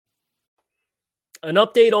An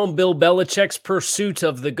update on Bill Belichick's pursuit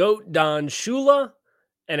of the GOAT, Don Shula,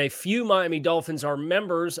 and a few Miami Dolphins are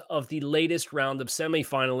members of the latest round of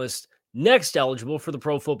semifinalists next eligible for the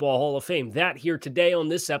Pro Football Hall of Fame. That here today on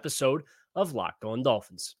this episode of Locked On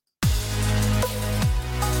Dolphins.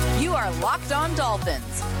 You are Locked On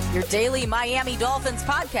Dolphins, your daily Miami Dolphins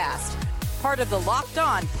podcast, part of the Locked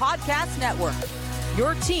On Podcast Network,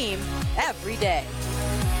 your team every day.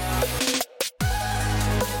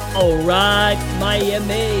 All right,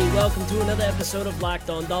 Miami, welcome to another episode of Locked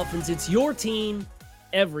On Dolphins. It's your team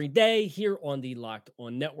every day here on the Locked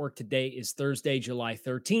On Network. Today is Thursday, July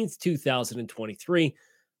 13th, 2023.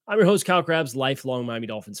 I'm your host, Kyle Krabs, lifelong Miami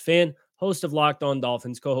Dolphins fan, host of Locked On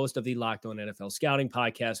Dolphins, co-host of the Locked On NFL Scouting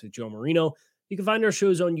podcast with Joe Marino. You can find our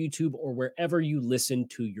shows on YouTube or wherever you listen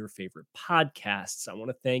to your favorite podcasts. I want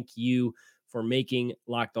to thank you for making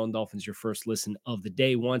Locked On Dolphins your first listen of the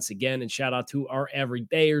day once again. And shout out to our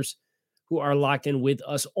everydayers who are locked in with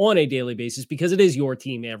us on a daily basis because it is your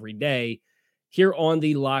team every day here on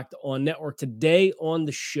the Locked On Network. Today on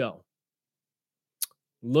the show,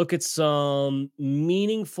 look at some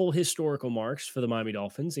meaningful historical marks for the Miami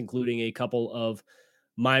Dolphins, including a couple of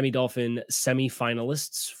Miami Dolphin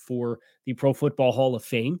semifinalists for the Pro Football Hall of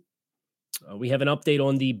Fame. We have an update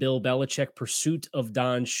on the Bill Belichick pursuit of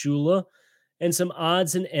Don Shula and some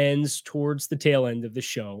odds and ends towards the tail end of the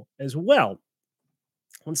show as well.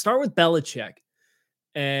 Let's start with Belichick.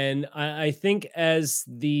 And I think as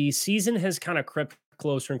the season has kind of crept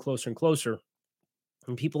closer and closer and closer,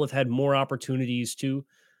 and people have had more opportunities to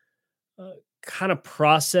kind of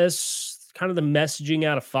process kind of the messaging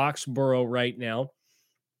out of Foxborough right now,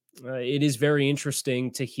 it is very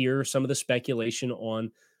interesting to hear some of the speculation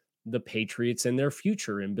on the Patriots and their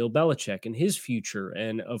future and Bill Belichick and his future.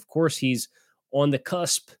 And of course, he's on the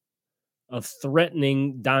cusp of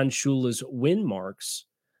threatening Don Shula's win marks.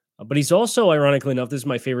 But he's also, ironically enough, this is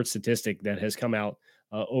my favorite statistic that has come out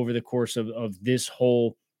over the course of this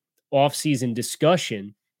whole offseason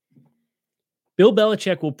discussion. Bill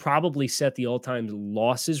Belichick will probably set the all-time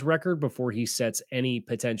losses record before he sets any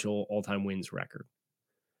potential all-time wins record.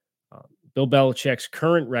 Bill Belichick's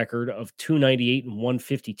current record of 298 and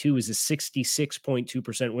 152 is a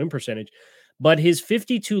 66.2% win percentage, but his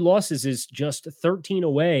 52 losses is just 13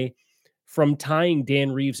 away from tying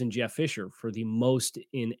Dan Reeves and Jeff Fisher for the most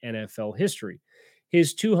in NFL history.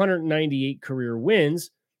 His 298 career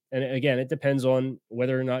wins, and again, it depends on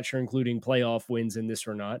whether or not you're including playoff wins in this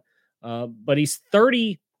or not, but he's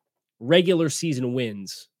 30 regular season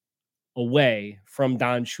wins away from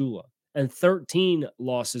Don Shula and 13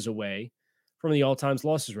 losses away from the all-time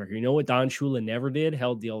losses record. You know what Don Shula never did?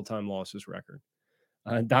 Held the all-time losses record.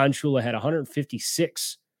 Don Shula had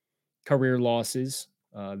 156 career losses.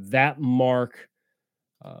 That mark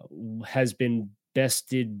had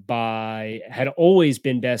always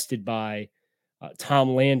been bested by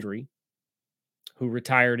Tom Landry, who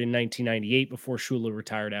retired in 1998 before Shula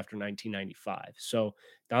retired after 1995. So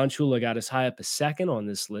Don Shula got as high up as second on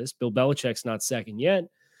this list. Bill Belichick's not second yet,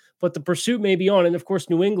 but the pursuit may be on. And of course,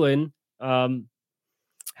 New England,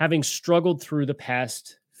 having struggled through the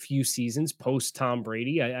past few seasons post Tom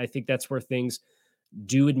Brady, I think that's where things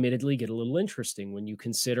do admittedly get a little interesting when you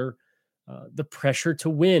consider the pressure to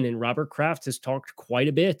win. And Robert Kraft has talked quite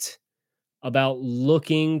a bit about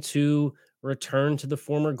looking to return to the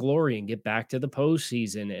former glory and get back to the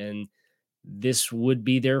postseason. And this would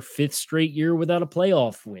be their fifth straight year without a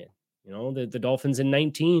playoff win. You know, the Dolphins in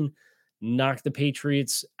 19 knocked the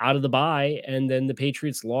Patriots out of the bye, and then the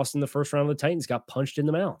Patriots lost in the first round of the Titans, got punched in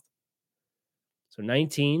the mouth. So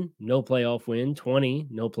 19, no playoff win. 20,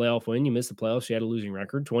 no playoff win. You missed the playoffs. You had a losing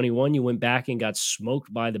record. 21, you went back and got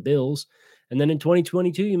smoked by the Bills. And then in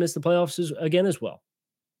 2022, you missed the playoffs again as well.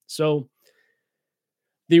 So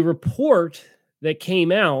the report that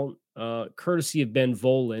came out, courtesy of Ben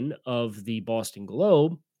Volen of the Boston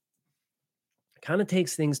Globe, kind of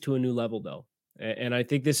takes things to a new level, though. And I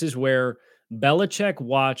think this is where Belichick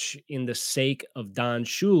watch in the sake of Don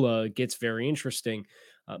Shula gets very interesting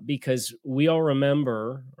because we all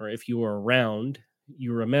remember, or if you were around,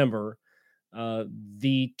 you remember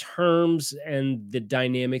the terms and the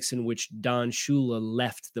dynamics in which Don Shula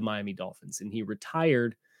left the Miami Dolphins. And he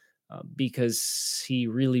retired because he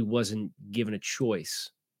really wasn't given a choice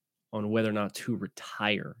on whether or not to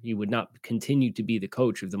retire. He would not continue to be the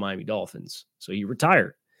coach of the Miami Dolphins. So he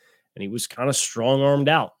retired. And he was kind of strong-armed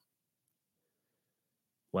out.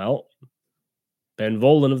 Well, Ben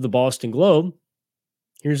Volen of the Boston Globe,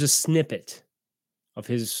 here's a snippet of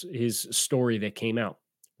his story that came out.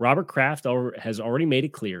 Robert Kraft has already made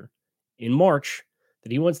it clear in March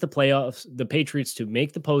that he wants the Patriots to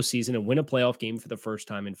make the postseason and win a playoff game for the first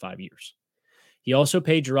time in 5 years. He also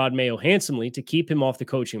paid Gerard Mayo handsomely to keep him off the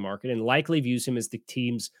coaching market and likely views him as the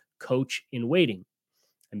team's coach in waiting.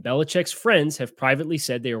 And Belichick's friends have privately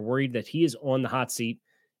said they are worried that he is on the hot seat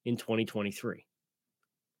in 2023.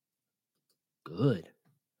 Good.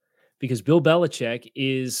 Because Bill Belichick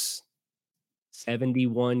is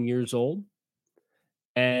 71 years old.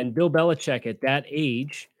 And Bill Belichick at that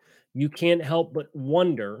age, you can't help but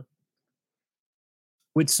wonder,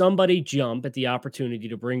 would somebody jump at the opportunity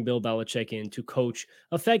to bring Bill Belichick in to coach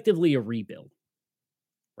effectively a rebuild,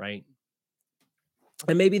 right?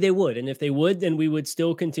 And maybe they would. And if they would, then we would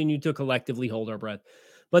still continue to collectively hold our breath.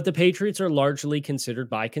 But the Patriots are largely considered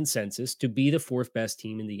by consensus to be the fourth best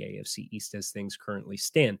team in the AFC East as things currently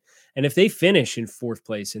stand. And if they finish in fourth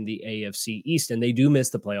place in the AFC East and they do miss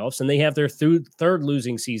the playoffs and they have their third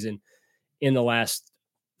losing season in the last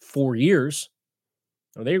 4 years,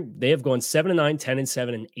 they have gone 7-9,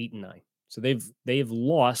 10-7, and 8-9. So they've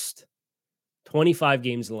lost 25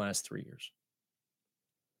 games in the last 3 years.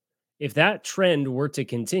 If that trend were to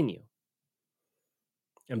continue,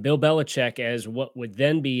 and Bill Belichick, as what would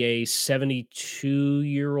then be a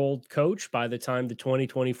 72-year-old coach by the time the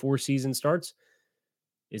 2024 season starts,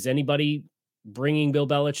 is anybody bringing Bill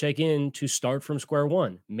Belichick in to start from square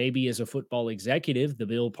one? Maybe as a football executive, the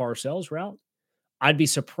Bill Parcells route. I'd be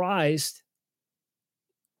surprised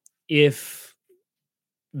if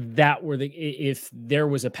if there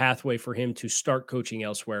was a pathway for him to start coaching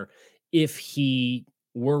elsewhere, if he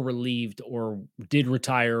were relieved or did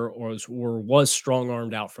retire or was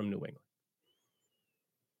strong-armed out from New England.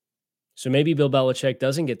 So maybe Bill Belichick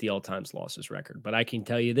doesn't get the all-time losses record, but I can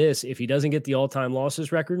tell you this, if he doesn't get the all-time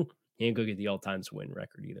losses record, he ain't going to get the all-time win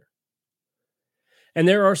record either. And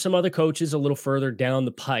there are some other coaches a little further down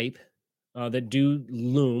the pipe that do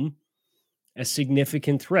loom as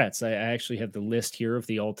significant threats. I actually have the list here of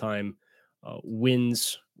the all-time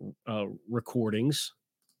wins recordings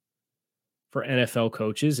for NFL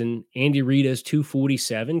coaches, and Andy Reid has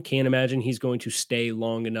 247. Can't imagine he's going to stay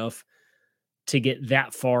long enough to get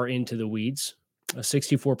that far into the weeds. A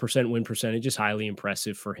 64% win percentage is highly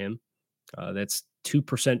impressive for him. That's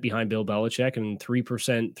 2% behind Bill Belichick and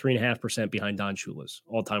 3.5% behind Don Shula's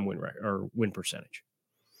all-time win percentage.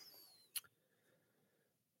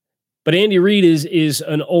 But Andy Reid is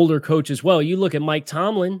an older coach as well. You look at Mike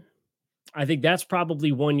Tomlin, I think that's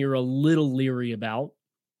probably one you're a little leery about.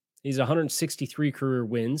 He's 163 career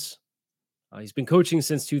wins. He's been coaching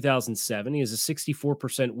since 2007. He has a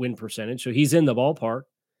 64% win percentage, so he's in the ballpark.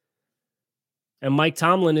 And Mike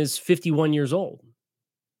Tomlin is 51 years old,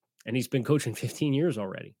 and he's been coaching 15 years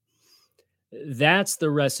already. That's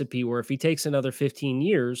the recipe where if he takes another 15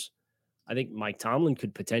 years, I think Mike Tomlin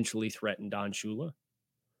could potentially threaten Don Shula.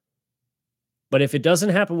 But if it doesn't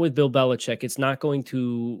happen with Bill Belichick,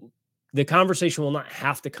 the conversation will not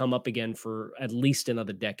have to come up again for at least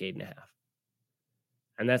another decade and a half.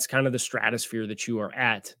 And that's kind of the stratosphere that you are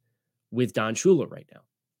at with Don Shula right now.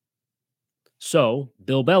 So,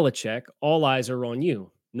 Bill Belichick, all eyes are on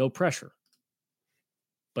you. No pressure.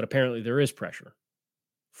 But apparently there is pressure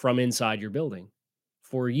from inside your building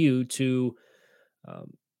for you to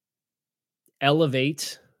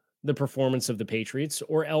elevate the performance of the Patriots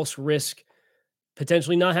or else risk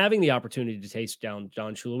potentially not having the opportunity to taste down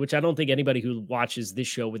Don Shula, which I don't think anybody who watches this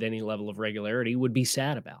show with any level of regularity would be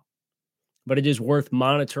sad about. But it is worth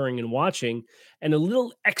monitoring and watching, and a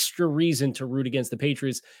little extra reason to root against the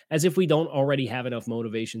Patriots, as if we don't already have enough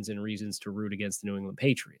motivations and reasons to root against the New England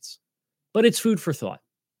Patriots. But it's food for thought.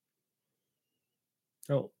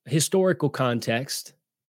 Now, historical context.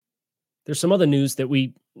 There's some other news that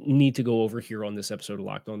we need to go over here on this episode of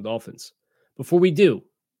Locked On Dolphins. Before we do,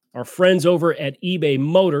 our friends over at eBay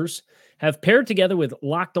Motors have paired together with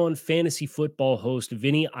Locked On Fantasy Football host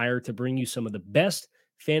Vinny Iyer to bring you some of the best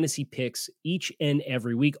fantasy picks each and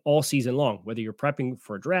every week, all season long. Whether you're prepping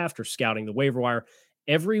for a draft or scouting the waiver wire,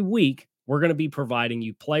 every week we're going to be providing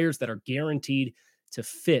you players that are guaranteed to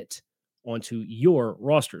fit onto your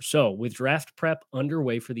roster. So with draft prep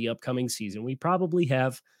underway for the upcoming season, we probably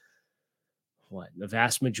have the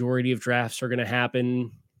vast majority of drafts are going to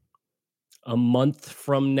happen a month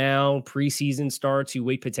from now. Preseason starts. You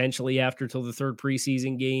wait potentially after till the third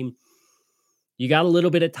preseason game. You got a little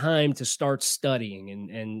bit of time to start studying.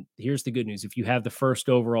 And here's the good news. If you have the first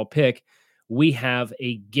overall pick, we have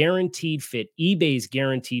a guaranteed fit, eBay's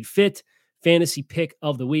guaranteed fit fantasy pick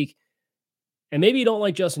of the week. And maybe you don't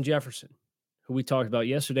like Justin Jefferson, who we talked about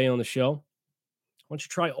yesterday on the show. Why don't you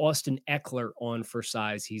try Austin Eckler on for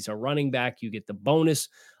size? He's a running back. You get the bonus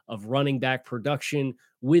of running back production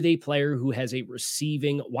with a player who has a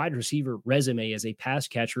wide receiver resume as a pass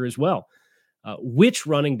catcher as well. Which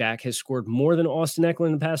running back has scored more than Austin Eckler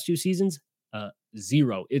in the past 2 seasons?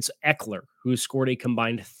 zero. It's Eckler, who has scored a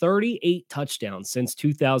combined 38 touchdowns since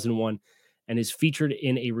 2001 and is featured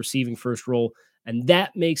in a receiving first role. And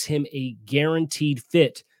that makes him a guaranteed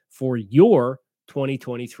fit for your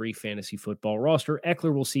 2023 fantasy football roster.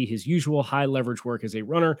 Eckler will see his usual high leverage work as a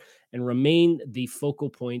runner and remain the focal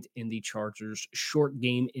point in the Chargers' short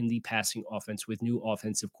game in the passing offense with new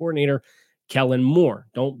offensive coordinator Kellen Moore.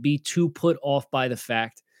 Don't be too put off by the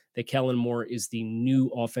fact that Kellen Moore is the new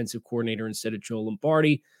offensive coordinator instead of Joe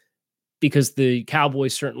Lombardi, because the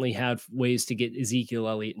Cowboys certainly have ways to get Ezekiel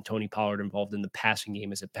Elliott and Tony Pollard involved in the passing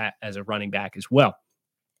game as a running back as well.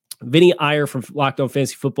 Vinny Iyer from Locked On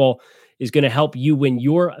Fantasy Football is going to help you win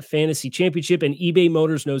your fantasy championship, and eBay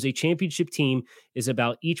Motors knows a championship team is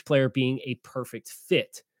about each player being a perfect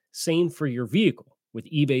fit. Same for your vehicle. With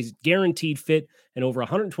eBay's guaranteed fit and over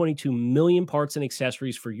 122 million parts and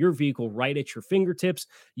accessories for your vehicle right at your fingertips,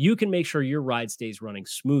 you can make sure your ride stays running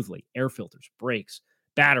smoothly. Air filters, brakes,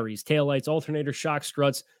 batteries, taillights, alternators, shock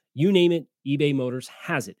struts, you name it, eBay Motors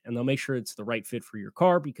has it. And they'll make sure it's the right fit for your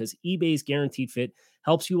car, because eBay's guaranteed fit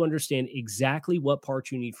helps you understand exactly what parts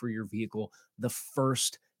you need for your vehicle the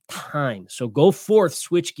first time. So go forth,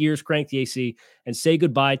 switch gears, crank the AC, and say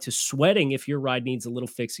goodbye to sweating if your ride needs a little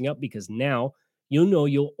fixing up, because now you'll know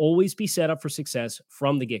you'll always be set up for success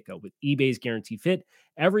from the get-go. With eBay's guaranteed fit,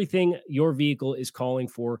 everything your vehicle is calling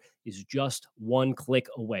for is just one click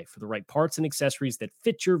away. For the right parts and accessories that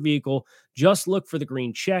fit your vehicle, just look for the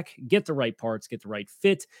green check, get the right parts, get the right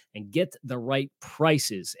fit, and get the right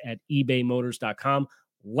prices at ebaymotors.com.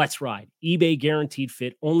 Let's ride. eBay guaranteed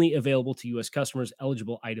fit, only available to U.S. customers,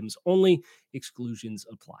 eligible items only, exclusions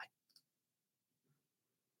apply.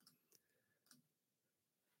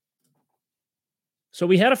 So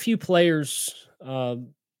we had a few players,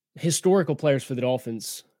 historical players for the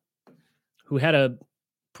Dolphins, who had a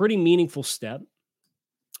pretty meaningful step.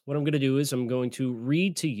 What I'm going to do is I'm going to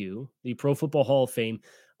read to you the Pro Football Hall of Fame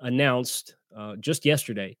announced just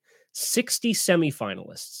yesterday 60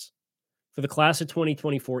 semifinalists for the class of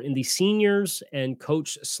 2024 in the seniors and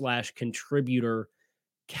coach/contributor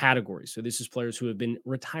category. So this is players who have been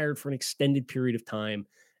retired for an extended period of time,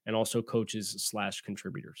 and also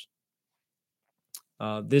coaches/contributors.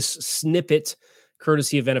 This snippet,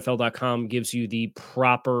 courtesy of NFL.com, gives you the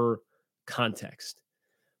proper context.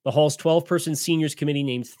 The Hall's 12-person seniors committee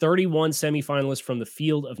named 31 semifinalists from the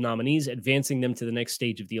field of nominees, advancing them to the next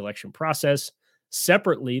stage of the election process.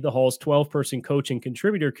 Separately, the Hall's 12-person coach and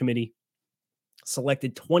contributor committee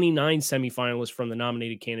selected 29 semifinalists from the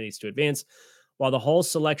nominated candidates to advance. While the Hall's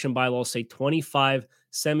selection bylaws say 25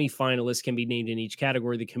 semifinalists can be named in each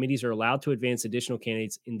category, the committees are allowed to advance additional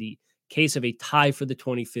candidates in the case of a tie for the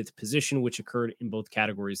 25th position, which occurred in both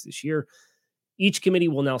categories this year. Each committee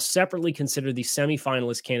will now separately consider the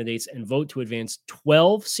semifinalist candidates and vote to advance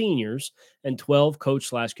 12 seniors and 12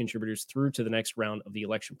 coach/contributors through to the next round of the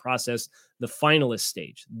election process, the finalist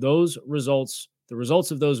stage. The results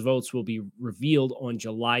of those votes will be revealed on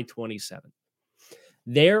July 27th.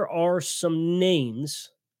 There are some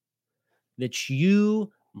names that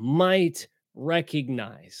you might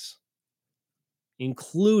recognize,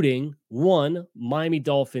 including one, Miami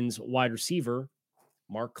Dolphins wide receiver,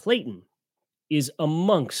 Mark Clayton, is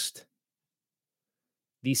amongst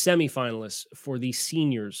the semifinalists for the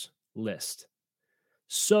seniors list.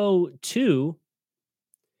 So, too,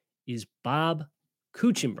 is Bob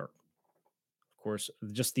Kuchenberg. Of course,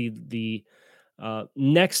 just the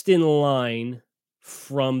next in line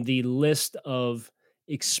from the list of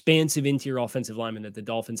expansive interior offensive linemen that the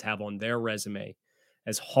Dolphins have on their resume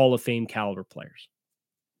as Hall of Fame caliber players.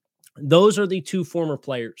 Those are the two former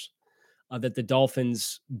players that the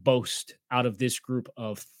Dolphins boast out of this group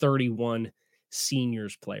of 31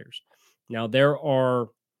 seniors players. Now, there are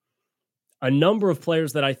a number of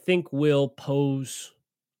players that I think will pose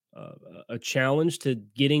a challenge to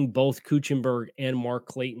getting both Kuchenberg and Mark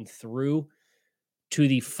Clayton through to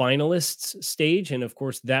the finalists stage. And of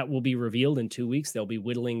course, that will be revealed in 2 weeks. They'll be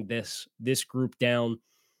whittling this group down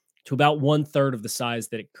to about 1/3 of the size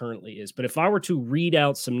that it currently is. But if I were to read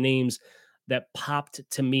out some names that popped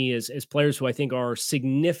to me as players who I think are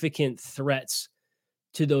significant threats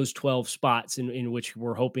to those 12 spots in which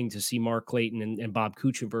we're hoping to see Mark Clayton and Bob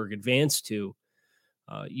Kuchenberg advance to,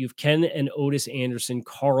 you've Ken and Otis Anderson,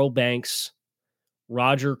 Carl Banks,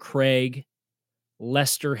 Roger Craig,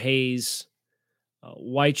 Lester Hayes,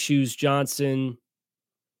 White Shoes Johnson,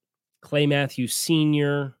 Clay Matthews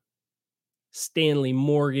Sr., Stanley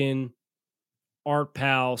Morgan, Art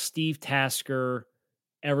Powell, Steve Tasker,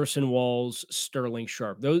 Everson Walls, Sterling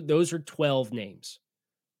Sharp. Those are 12 names,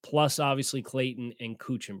 plus obviously Clayton and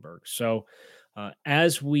Kuchenberg. So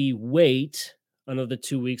as we wait another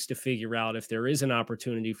 2 weeks to figure out if there is an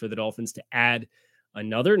opportunity for the Dolphins to add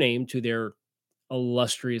another name to their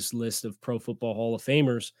illustrious list of Pro Football Hall of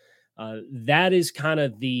Famers. That is kind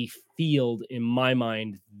of the field in my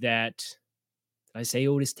mind that, did I say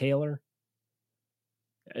Otis Taylor?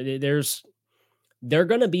 They're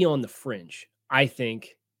going to be on the fringe, I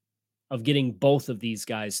think, of getting both of these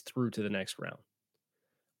guys through to the next round.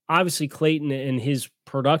 Obviously, Clayton and his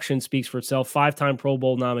production speaks for itself. 5-time Pro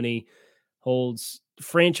Bowl nominee, holds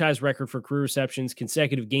franchise record for career receptions,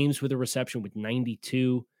 consecutive games with a reception with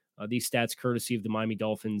 92. These stats courtesy of the Miami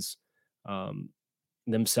Dolphins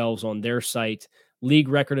themselves on their site. League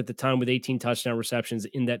record at the time with 18 touchdown receptions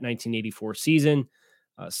in that 1984 season.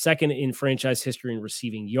 Second in franchise history in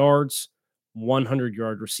receiving yards,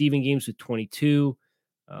 100-yard receiving games with 22.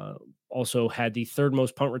 Also had the third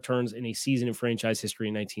most punt returns in a season in franchise history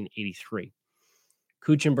in 1983.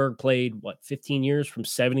 Kuchenberg played, 15 years from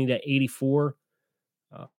 70 to 84.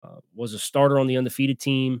 Was a starter on the undefeated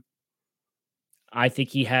team. I think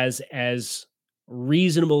he has as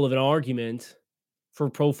reasonable of an argument for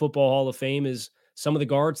Pro Football Hall of Fame as some of the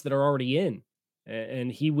guards that are already in.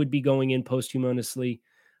 And he would be going in posthumously.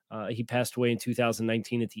 He passed away in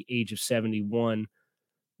 2019 at the age of 71.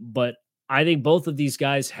 But I think both of these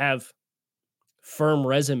guys have firm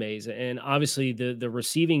resumes. And obviously the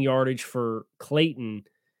receiving yardage for Clayton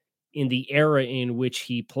in the era in which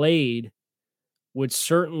he played would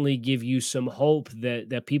certainly give you some hope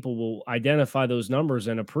that people will identify those numbers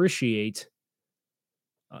and appreciate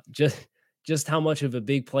just how much of a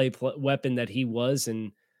big weapon that he was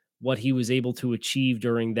and what he was able to achieve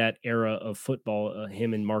during that era of football,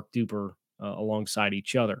 him and Mark Duper alongside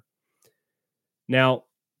each other. Now,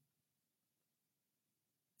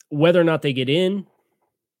 whether or not they get in,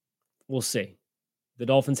 we'll see. The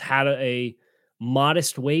Dolphins had a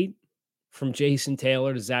modest wait from Jason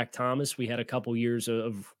Taylor to Zach Thomas. We had a couple years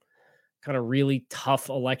of kind of really tough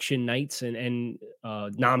election nights and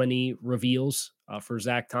nominee reveals for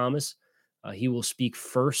Zach Thomas. He will speak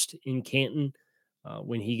first in Canton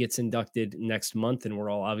when he gets inducted next month, and we're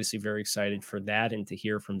all obviously very excited for that and to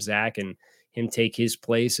hear from Zach and him take his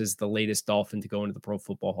place as the latest Dolphin to go into the Pro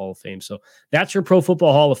Football Hall of Fame. So that's your Pro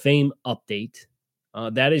Football Hall of Fame update.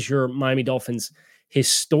 That is your Miami Dolphins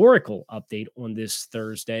historical update on this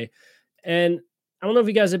Thursday. And I don't know if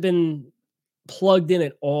you guys have been plugged in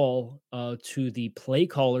at all to the Play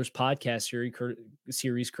Callers podcast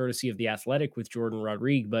series courtesy of The Athletic with Jordan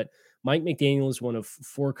Rodriguez, but Mike McDaniel is one of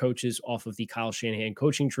 4 coaches off of the Kyle Shanahan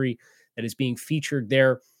coaching tree that is being featured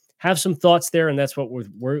there. Have some thoughts there, and that's what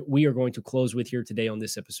we are going to close with here today on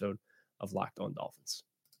this episode of Locked On Dolphins.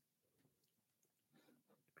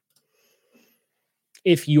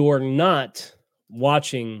 If you're not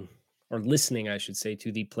watching or listening, I should say,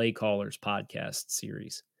 to the Play Callers podcast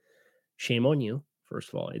series, shame on you. First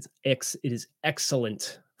of all, it is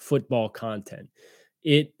excellent football content.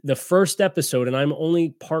 The first episode, and I'm only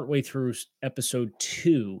partway through episode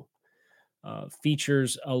 2,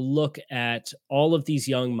 features a look at all of these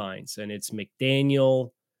young minds, and it's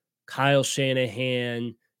McDaniel, Kyle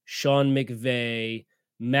Shanahan, Sean McVay,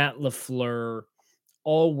 Matt LaFleur,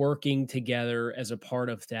 all working together as a part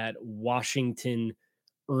of that Washington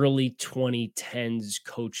early 2010s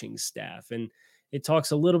coaching staff. And it talks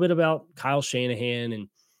a little bit about Kyle Shanahan and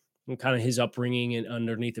kind of his upbringing and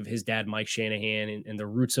underneath of his dad, Mike Shanahan, and the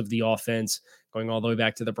roots of the offense going all the way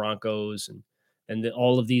back to the Broncos and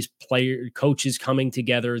all of these coaches coming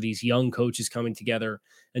together, these young coaches coming together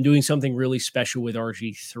and doing something really special with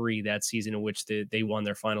RG3 that season in which they won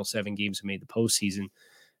their final 7 games and made the postseason.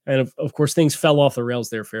 And of course, things fell off the rails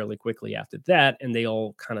there fairly quickly after that, and they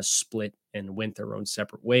all kind of split and went their own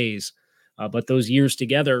separate ways. But those years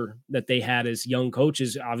together that they had as young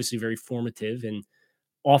coaches, obviously very formative and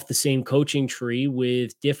off the same coaching tree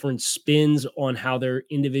with different spins on how their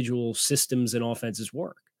individual systems and offenses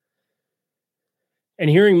work. And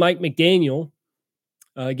hearing Mike McDaniel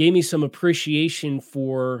gave me some appreciation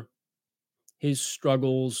for his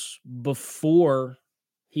struggles before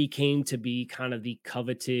he came to be kind of the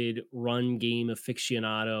coveted run game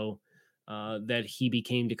aficionado that he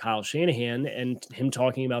became to Kyle Shanahan, and him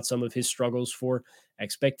talking about some of his struggles for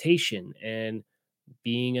expectation and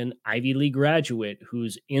being an Ivy League graduate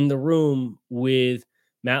who's in the room with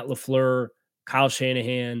Matt LaFleur, Kyle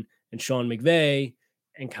Shanahan, and Sean McVay,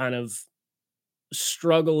 and kind of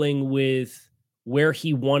struggling with where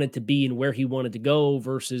he wanted to be and where he wanted to go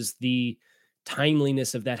versus the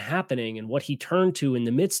timeliness of that happening and what he turned to in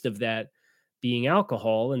the midst of that being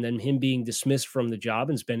alcohol, and then him being dismissed from the job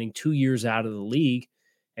and spending 2 years out of the league,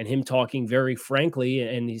 and him talking very frankly.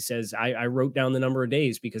 And he says, I wrote down the number of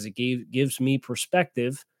days because it gives me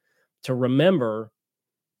perspective to remember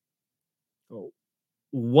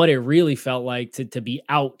what it really felt like to be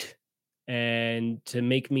out, and to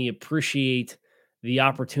make me appreciate the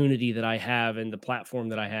opportunity that I have and the platform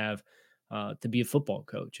that I have, to be a football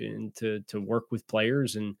coach and to work with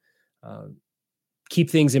players and uh, keep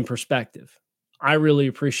things in perspective. I really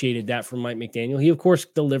appreciated that from Mike McDaniel. He, of course,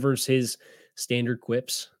 delivers his standard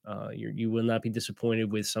quips. You will not be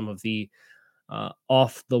disappointed with some of the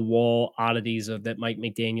off the wall oddities of that Mike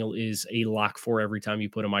McDaniel is a lock for every time you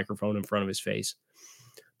put a microphone in front of his face.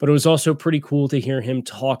 But it was also pretty cool to hear him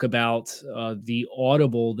talk about the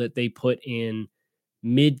audible that they put in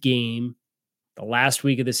mid game, the last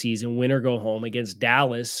week of the season, win or go home against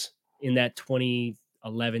Dallas in that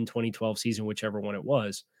 2011, 2012 season, whichever one it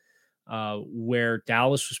was, where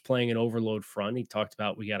Dallas was playing an overload front. He talked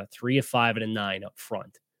about we got a 3, a 5, and a 9 up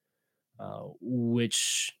front,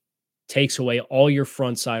 which takes away all your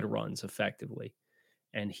front side runs effectively.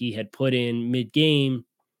 And he had put in mid game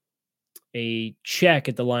a check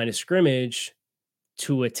at the line of scrimmage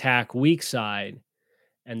to attack weak side,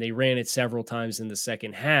 and they ran it several times in the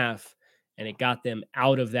second half, and it got them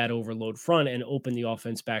out of that overload front and opened the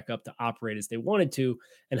offense back up to operate as they wanted to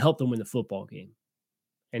and help them win the football game.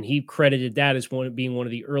 And he credited that as being one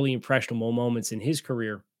of the early impressionable moments in his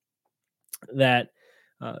career that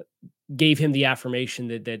uh, gave him the affirmation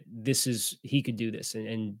that this is he could do this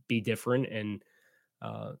and be different. And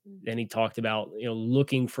then he talked about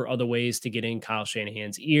looking for other ways to get in Kyle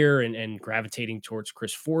Shanahan's ear and gravitating towards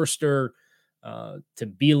Chris Forster, to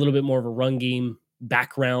be a little bit more of a run game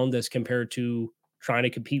background as compared to trying to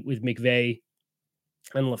compete with McVay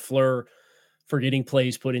and LaFleur for getting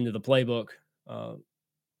plays put into the playbook uh,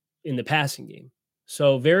 in the passing game.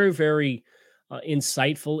 So very, very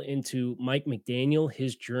insightful into Mike McDaniel,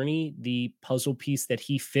 his journey, the puzzle piece that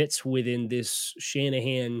he fits within this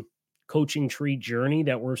Shanahan coaching tree journey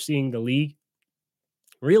that we're seeing the league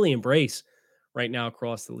really embrace right now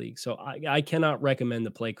across the league. So I cannot recommend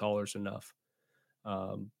the play callers enough.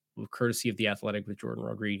 With courtesy of The Athletic with Jordan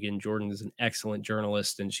Rodriguez. And Jordan is an excellent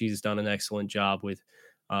journalist, and she's done an excellent job with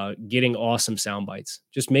getting awesome sound bites.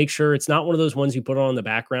 Just make sure it's not one of those ones you put on in the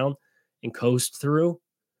background and coast through.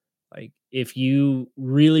 Like, if you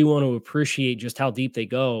really want to appreciate just how deep they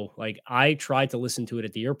go, like I tried to listen to it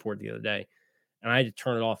at the airport the other day, and I had to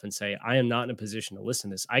turn it off and say, I am not in a position to listen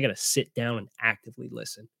to this. I got to sit down and actively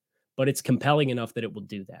listen. But it's compelling enough that it will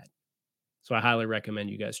do that. So I highly recommend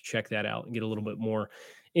you guys check that out and get a little bit more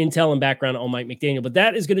intel and background on Mike McDaniel. But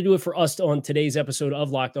that is going to do it for us on today's episode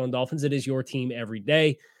of Locked On Dolphins. It is your team every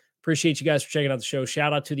day. Appreciate you guys for checking out the show.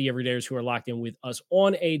 Shout out to the everydayers who are locked in with us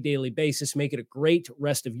on a daily basis. Make it a great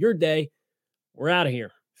rest of your day. We're out of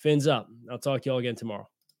here. Fins up. I'll talk to you all again tomorrow.